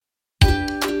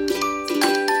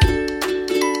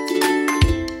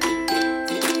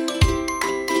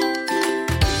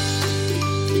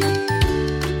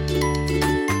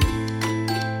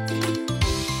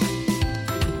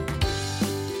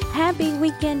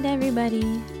weekend,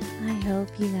 everybody. I hope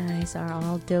you guys are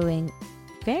all doing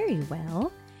very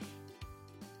well.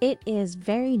 It is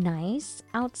very nice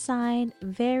outside,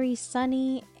 very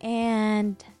sunny,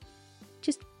 and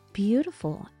just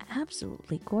beautiful.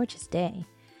 Absolutely gorgeous day.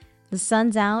 The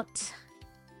sun's out.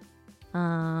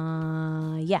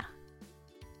 Yeah.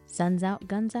 Sun's out,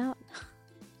 guns out.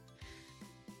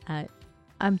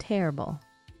 I'm terrible.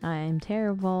 I'm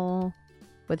terrible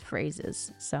with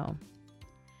phrases, so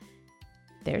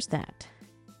there's that.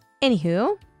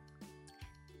 Anywho,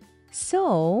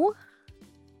 so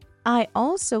I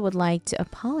also would like to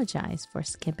apologize for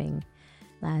skipping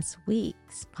last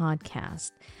week's podcast.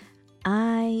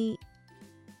 I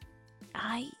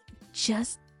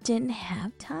just didn't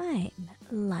have time.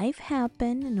 Life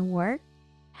happened and work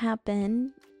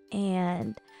happened,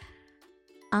 and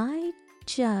I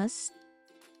just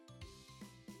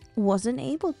wasn't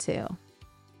able to.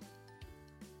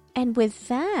 And with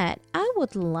that, I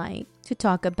would like to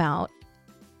talk about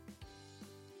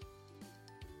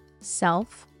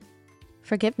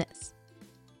self-forgiveness.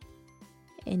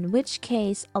 In which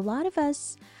case, a lot of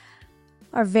us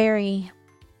are very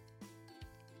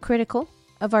critical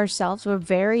of ourselves. We're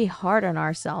very hard on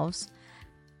ourselves.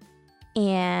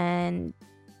 And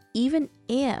even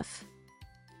if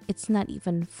it's not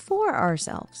even for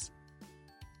ourselves.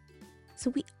 So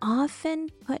we often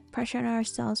put pressure on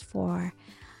ourselves for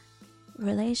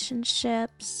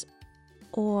relationships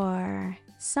or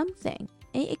something.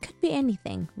 It could be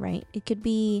anything, right? It could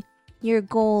be your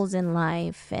goals in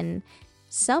life. And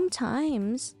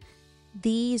sometimes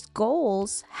these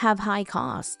goals have high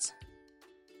costs,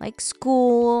 like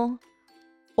school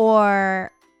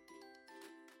or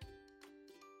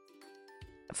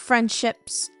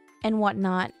friendships and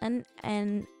whatnot. And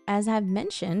as I've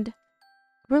mentioned,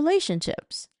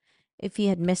 relationships. If you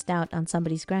had missed out on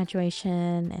somebody's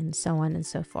graduation and so on and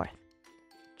so forth.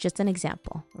 Just an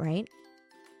example, right?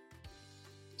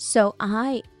 So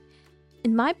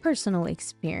in my personal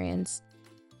experience,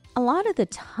 a lot of the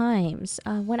times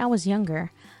when I was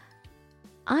younger,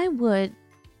 I would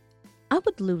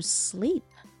lose sleep.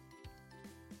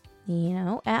 You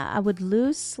know, I would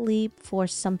lose sleep for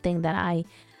something that I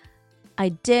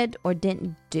did or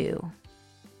didn't do.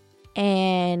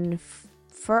 And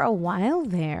for a while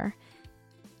there,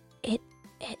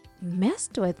 it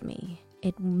messed with me.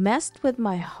 It messed with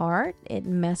my heart. It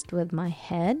messed with my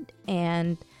head.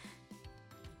 And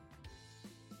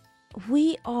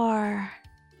we are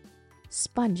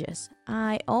sponges.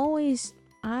 I've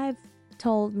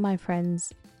told my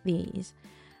friends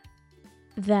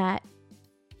that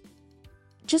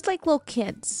just like little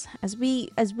kids, as we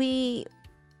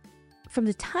from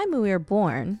the time we were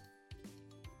born,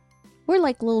 we're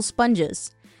like little sponges.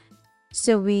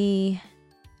 So we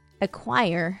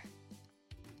acquire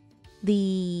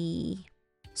the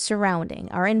surrounding,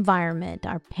 our environment,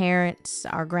 our parents,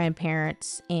 our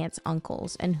grandparents, aunts,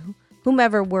 uncles, and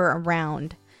whomever we're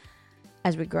around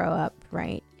as we grow up,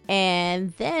 right?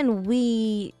 And then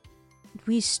we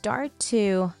start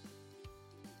to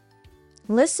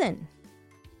listen.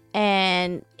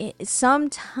 And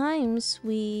sometimes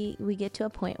we get to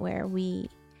a point where we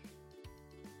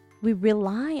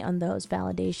rely on those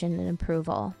validation and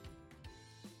approval.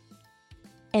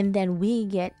 And then we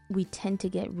tend to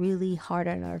get really hard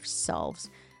on ourselves,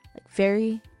 like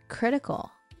very critical.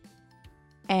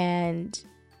 And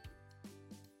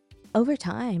over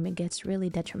time, it gets really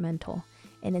detrimental.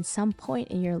 And at some point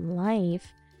in your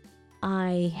life,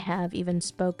 I have even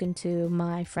spoken to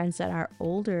my friends that are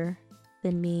older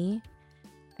than me,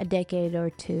 a decade or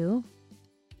two,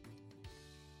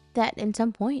 that in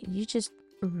some point you just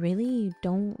really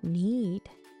don't need.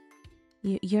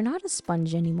 You're not a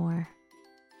sponge anymore.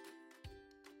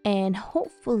 And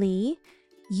hopefully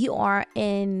you are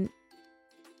in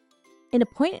a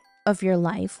point of your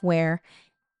life where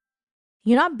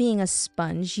you're not being a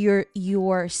sponge.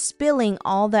 You're spilling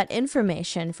all that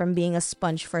information from being a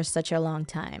sponge for such a long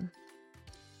time.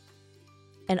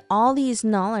 And all these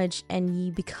knowledge, and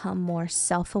you become more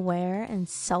self-aware and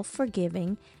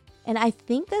self-forgiving. And I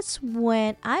think that's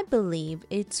when, I believe,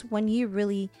 it's when you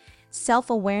really,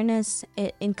 self-awareness,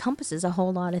 it encompasses a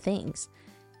whole lot of things.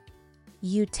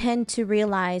 You tend to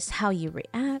realize how you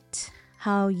react,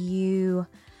 how you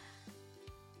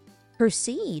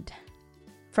proceed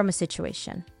from a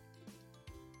situation.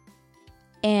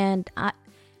 And I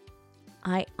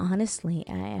honestly,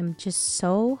 I am just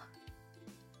so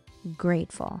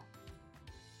grateful,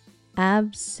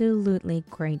 absolutely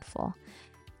grateful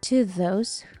to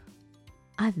those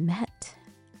I've met.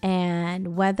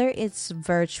 And whether it's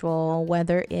virtual,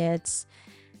 whether it's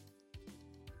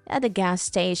at the gas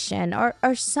station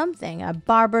or something, a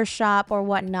barber shop or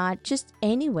whatnot, just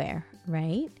anywhere,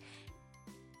 right?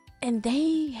 And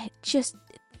they just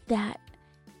that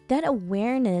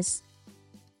awareness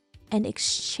and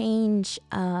exchange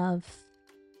of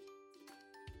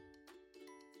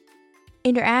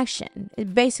interaction,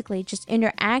 basically just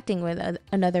interacting with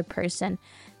another person.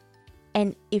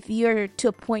 And if you're to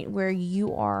a point where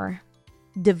you are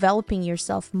developing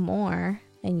yourself more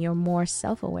and you're more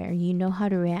self-aware, you know how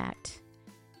to react.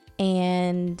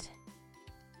 And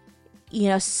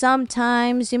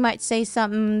sometimes you might say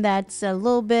something that's a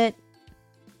little bit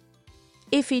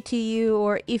iffy to you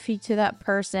or iffy to that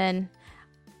person.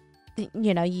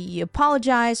 You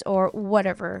apologize or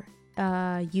whatever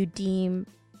you deem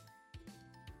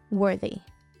worthy,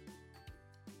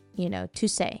 to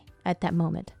say at that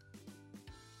moment.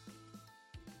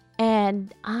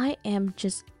 And I am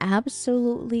just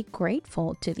absolutely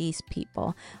grateful to these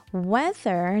people,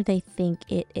 whether they think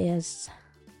it is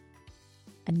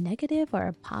a negative or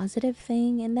a positive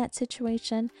thing in that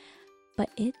situation. But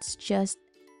it's just,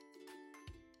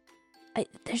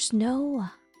 there's no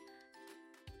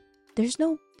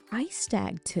price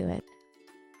tag to it.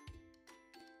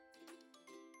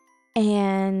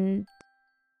 And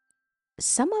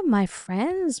some of my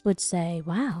friends would say,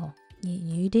 wow,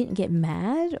 you didn't get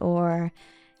mad, or,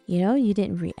 you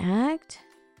didn't react.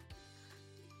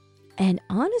 And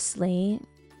honestly,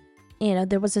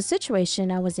 there was a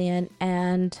situation I was in,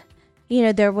 and,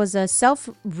 there was a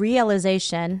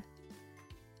self-realization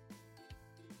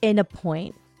in a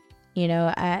point,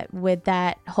 with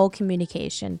that whole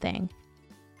communication thing.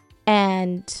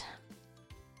 And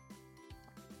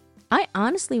I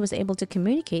honestly was able to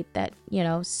communicate that,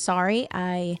 sorry,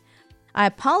 I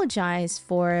apologize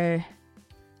for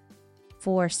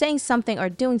saying something or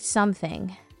doing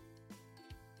something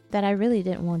that I really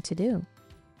didn't want to do.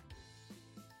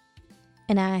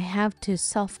 And I have to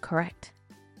self-correct.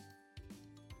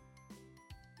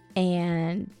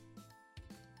 And,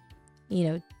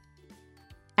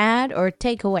 add or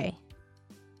take away,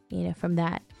 from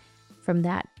that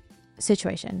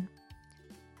situation.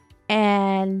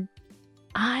 And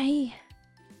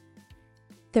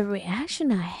the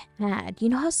reaction I had,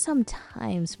 how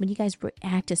sometimes when you guys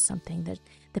react to something, the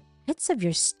pits of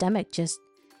your stomach just,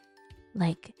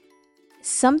 like,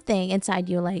 something inside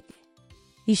you, like,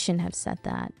 you shouldn't have said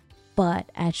that, but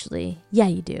actually, yeah,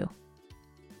 you do.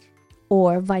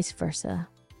 Or vice versa.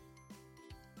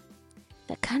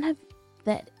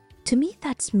 That to me,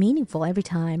 that's meaningful every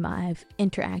time I've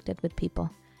interacted with people.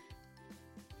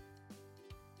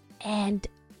 And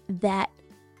that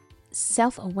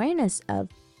self-awareness of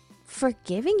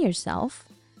forgiving yourself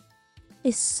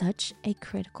is such a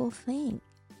critical thing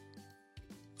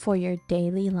for your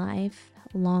daily life,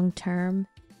 long-term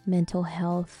mental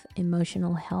health,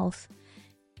 emotional health,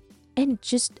 and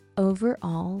just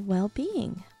overall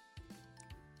well-being.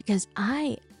 Because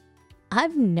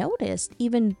I've noticed,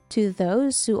 even to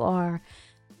those who are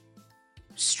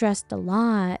stressed a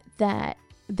lot, that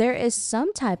there is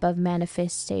some type of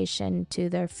manifestation to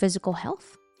their physical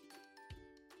health.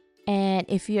 And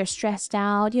if you're stressed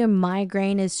out, your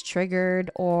migraine is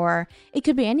triggered, or it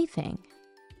could be anything.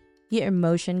 Your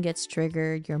emotion gets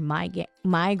triggered, your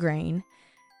migraine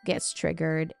gets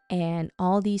triggered, and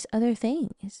all these other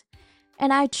things.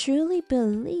 And I truly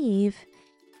believe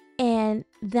in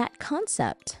that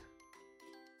concept.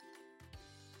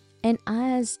 And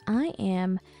as I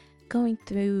am going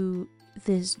through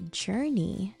this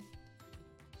journey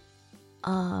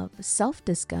of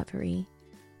self-discovery,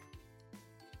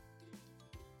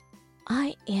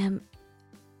 I am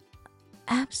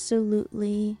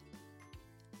absolutely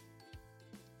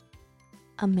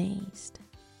amazed.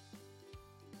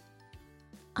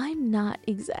 I'm not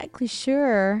exactly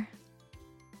sure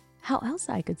how else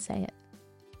I could say it.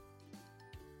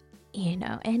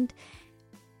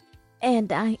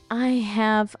 And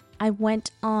I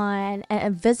went on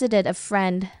and visited a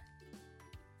friend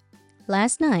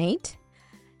last night,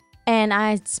 and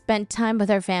I spent time with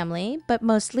her family, but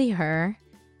mostly her.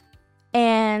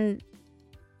 And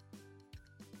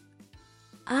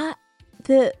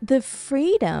the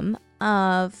freedom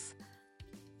of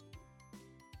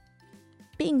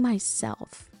being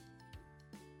myself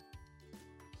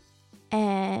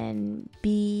and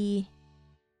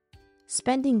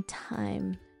spending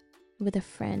time with a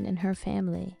friend and her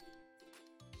family.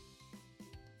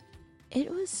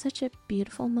 It was such a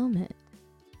beautiful moment.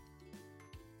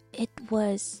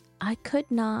 I could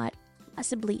not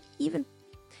possibly even,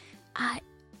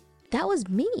 that was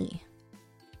me.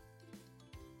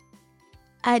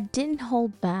 I didn't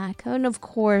hold back. And of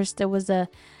course, there was a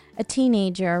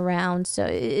teenager around, so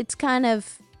it's kind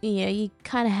of you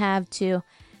kind of have to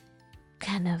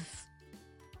kind of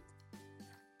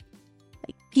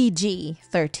like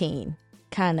PG-13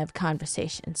 kind of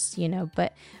conversations,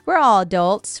 but we're all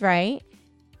adults, right?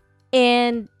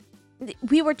 And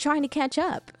we were trying to catch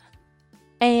up.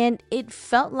 And it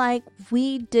felt like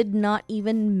we did not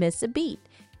even miss a beat.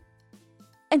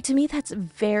 And to me, that's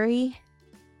very,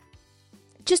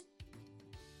 just,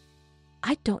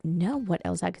 I don't know what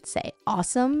else I could say.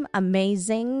 Awesome,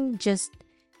 amazing, just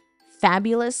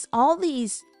fabulous. All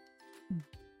these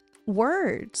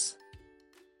words.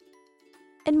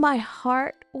 And my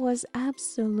heart was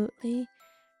absolutely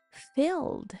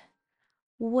filled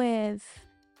with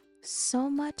so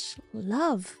much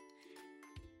love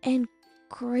and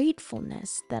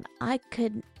gratefulness that I've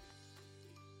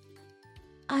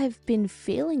been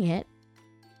feeling it.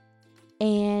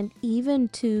 And even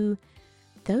to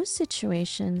those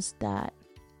situations that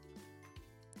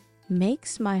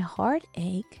makes my heart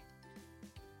ache,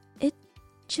 it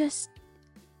just,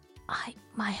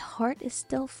 my heart is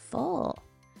still full.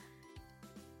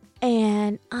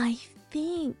 And I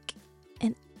think,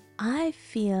 and I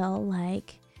feel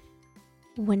like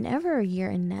whenever you're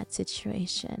in that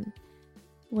situation,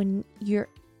 when you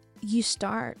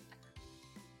start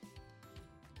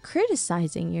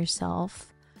criticizing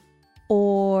yourself,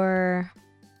 or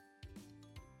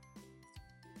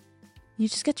you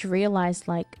just get to realize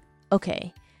like,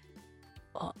 okay,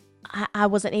 I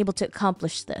wasn't able to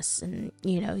accomplish this. And,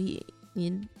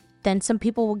 then some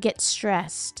people will get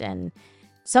stressed. And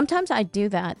sometimes I do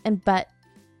that. But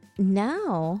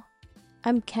now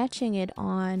I'm catching it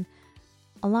on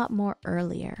a lot more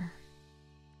earlier.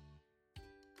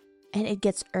 And it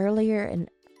gets earlier and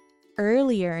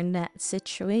earlier in that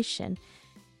situation.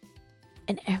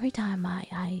 And every time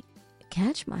I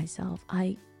catch myself,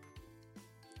 I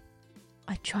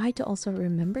try to also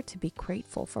remember to be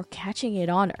grateful for catching it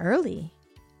on early.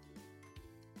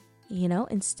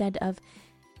 Instead of,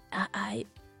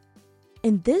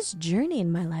 in this journey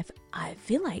in my life, I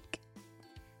feel like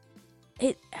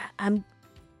I'm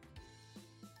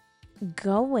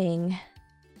going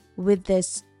with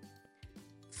this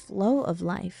flow of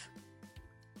life.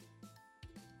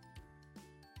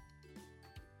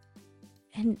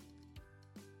 And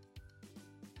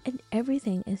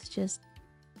everything is just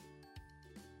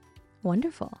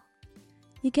wonderful.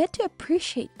 You get to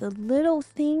appreciate the little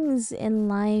things in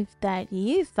life that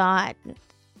you thought,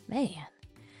 man,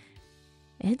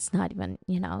 it's not even,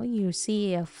 you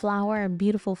see a flower, a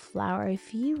beautiful flower.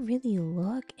 If you really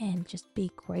look and just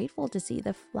be grateful to see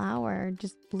the flower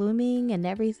just blooming and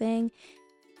everything,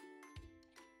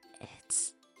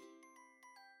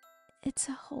 it's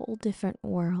a whole different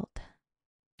world.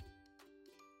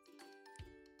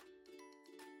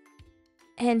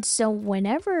 And so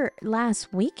whenever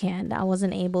last weekend I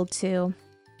wasn't able to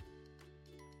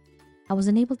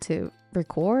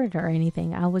record or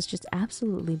anything, I was just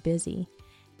absolutely busy.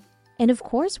 And of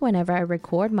course, whenever I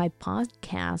record my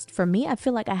podcast, for me, I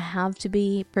feel like I have to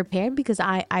be prepared because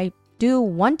I do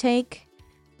one take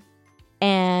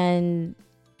and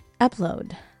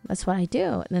upload. That's what I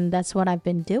do. And that's what I've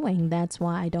been doing. That's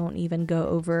why I don't even go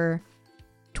over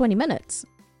 20 minutes.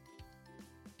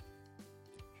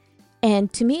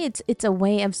 And to me, it's a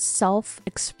way of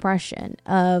self-expression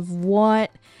of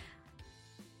what,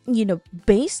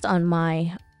 based on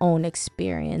my own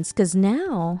experience. Because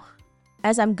now,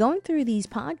 as I'm going through these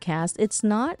podcasts,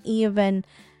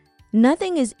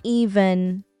 nothing is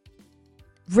even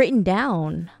written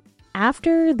down.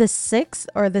 After the 6th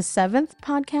or the 7th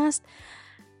podcast,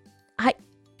 I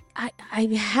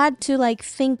had to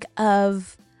think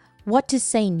of what to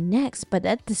say next. But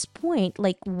at this point,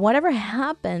 whatever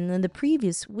happened in the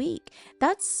previous week,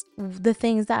 that's the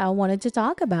things that I wanted to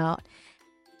talk about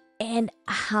and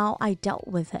how I dealt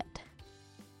with it.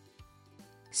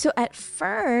 So at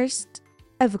first,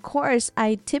 of course,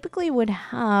 I typically would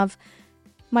have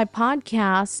my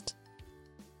podcast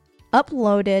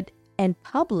uploaded and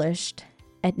published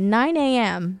at 9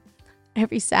 a.m.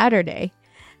 every Saturday.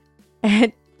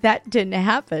 And that didn't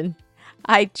happen.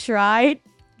 I tried.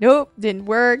 Nope, didn't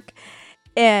work.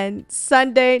 And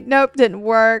Sunday, nope, didn't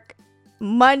work.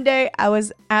 Monday, I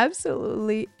was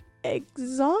absolutely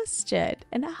exhausted.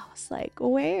 And I was like,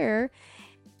 where?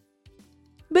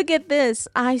 But get this,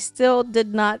 I still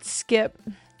did not skip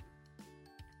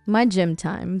my gym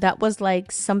time. That was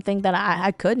something that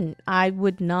I couldn't. I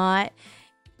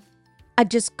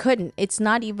just couldn't. It's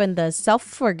not even the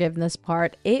self-forgiveness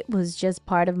part. It was just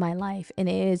part of my life. And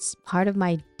it is part of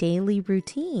my daily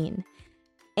routine.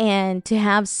 And to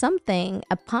have a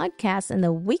podcast in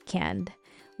the weekend,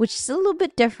 which is a little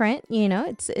bit different,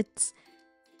 it's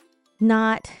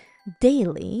not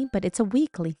daily, but it's a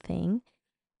weekly thing.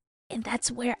 And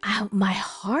that's where my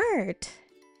heart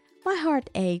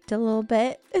ached a little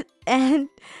bit. And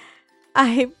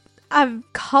I've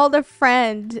called a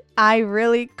friend. I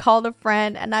really called a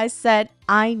friend and I said,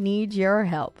 I need your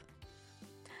help.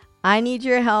 I need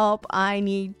your help. I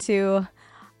need to,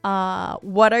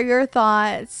 what are your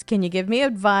thoughts? Can you give me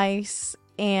advice?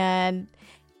 And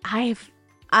I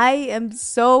am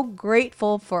so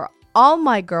grateful for all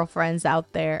my girlfriends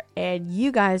out there. And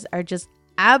you guys are just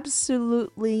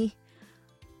absolutely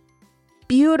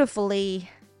beautifully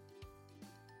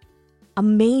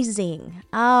amazing.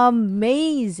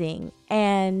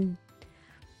 And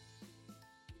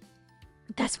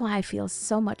that's why I feel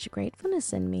so much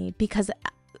gratefulness in me, because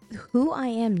who I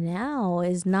am now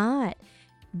is not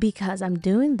because I'm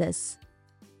doing this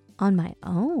on my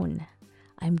own.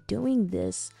 I'm doing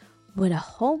this with a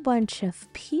whole bunch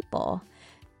of people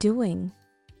doing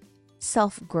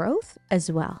self-growth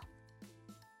as well.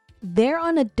 They're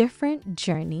on a different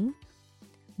journey,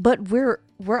 but we're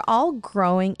all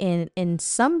growing in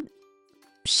some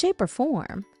shape or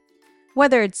form,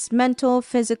 whether it's mental,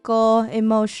 physical,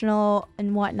 emotional,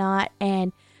 and whatnot.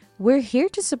 And we're here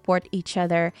to support each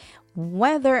other,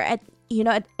 whether at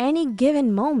any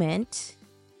given moment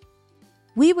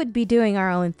we would be doing our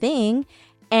own thing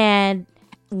and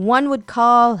one would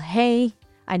call, hey,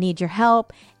 I need your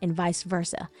help, and vice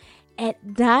versa. And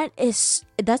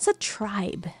that's a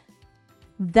tribe.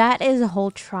 That is a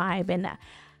whole tribe. And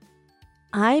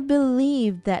I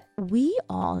believe that we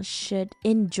all should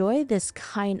enjoy this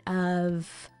kind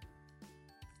of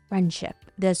friendship,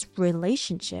 this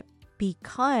relationship,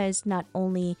 because not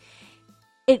only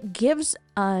it gives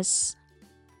us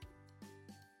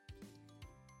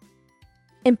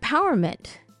empowerment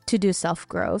to do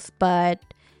self-growth, but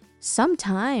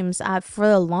sometimes for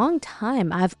a long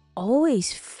time, I've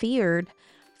always feared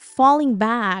falling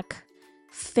back,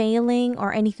 failing,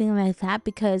 or anything like that,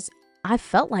 because I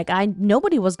felt like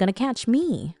nobody was going to catch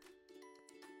me.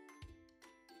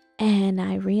 And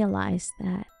I realized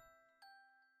that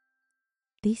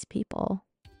these people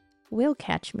will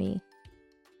catch me.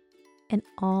 And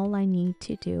all I need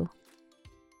to do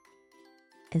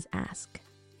is ask.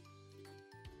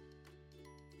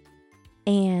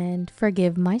 And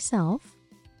forgive myself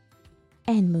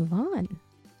and move on.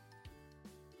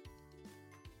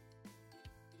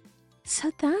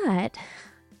 So that,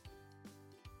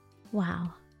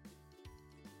 wow.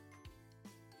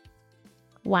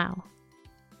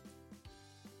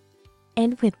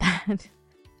 And with that,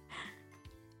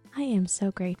 I am so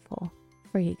grateful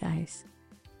for you guys.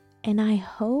 And I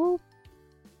hope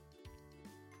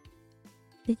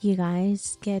that you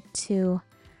guys get to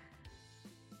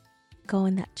go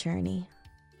on that journey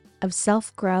of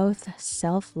self-growth,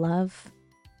 self-love,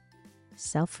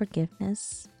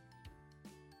 self-forgiveness,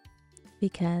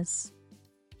 because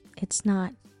it's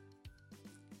not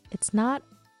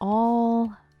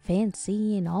all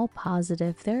fancy and all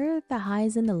positive. There are the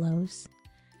highs and the lows,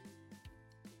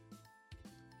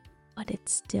 but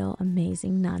it's still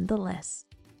amazing nonetheless.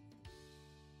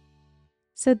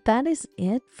 So that is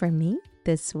it for me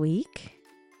this week.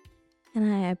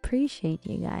 And I appreciate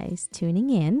you guys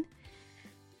tuning in.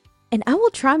 And I will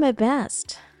try my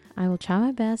best. I will try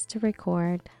my best to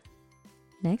record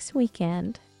next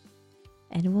weekend.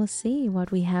 And we'll see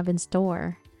what we have in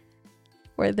store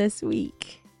for this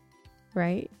week.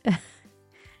 Right?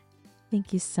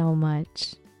 Thank you so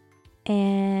much.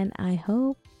 And I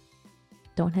hope,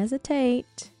 don't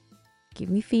hesitate. Give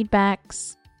me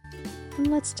feedbacks. And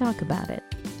let's talk about it.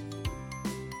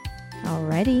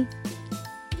 Alrighty.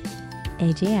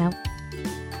 AJ out.